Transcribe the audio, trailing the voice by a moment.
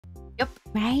Yep.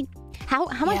 Right? How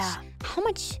Yeah.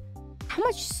 much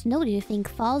snow do you think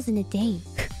falls in a day?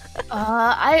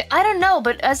 I don't know,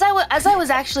 but as I was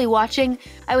actually watching,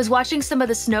 I was watching some of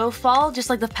the snowfall, just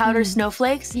like the powder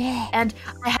snowflakes. Yeah. And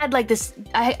I had like this,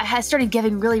 I had started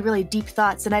getting really, really deep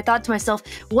thoughts, and I thought to myself,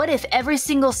 what if every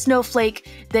single snowflake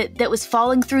that was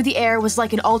falling through the air was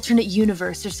like an alternate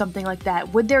universe or something like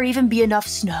that? Would there even be enough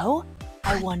snow?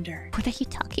 I wonder. What are you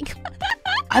talking about?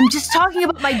 I'm just talking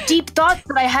about my deep thoughts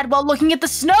that I had while looking at the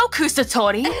snow,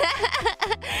 Kusatori.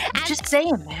 Just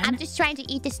saying, man. I'm just trying to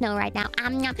eat the snow right now.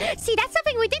 See, that's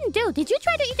something we didn't do. Did you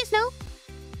try to eat the snow?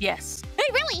 Yes. Hey,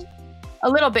 really? A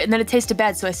little bit, and then it tasted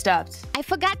bad, so I stopped. I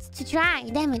forgot to try.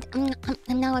 Damn it.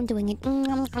 Now I'm doing it.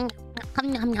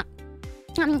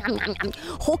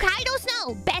 Hokkaido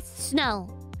snow. Best snow.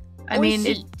 I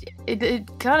mean,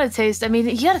 it kind of tastes... I mean,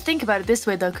 you gotta think about it this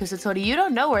way, though, Kusatori. You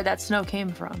don't know where that snow came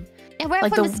from.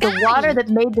 Like the water that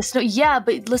made the snow... Yeah,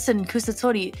 but listen,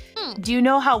 Kusatori, do you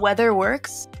know how weather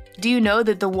works? Do you know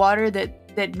that the water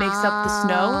that makes up the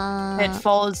snow, that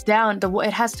falls down,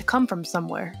 it has to come from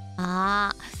somewhere?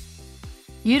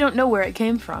 You don't know where it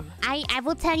came from. I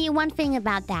will tell you one thing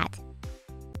about that.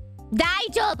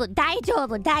 Daijoubu.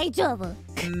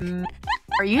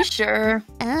 Are you sure?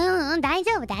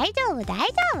 Daijoubu.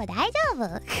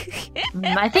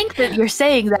 I think that you're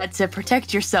saying that to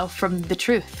protect yourself from the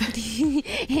truth.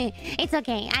 It's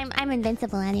okay. I'm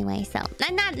invincible anyway, so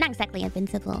not exactly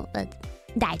invincible, but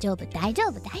daijoubu.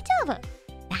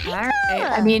 Alright.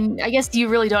 I mean, I guess you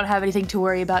really don't have anything to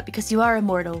worry about because you are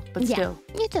immortal, but still.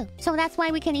 You too. So that's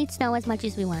why we can eat snow as much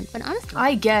as we want. But honestly,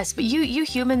 I guess, but you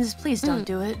humans, please don't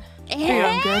do it. For your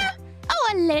own good.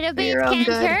 Oh, a little bit can't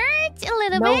hurt. A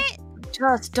little bit.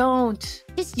 Just don't.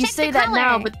 Just you check say the that color.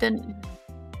 now, but then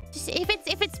Just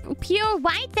if it's pure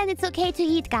white, then it's okay to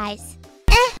eat, guys.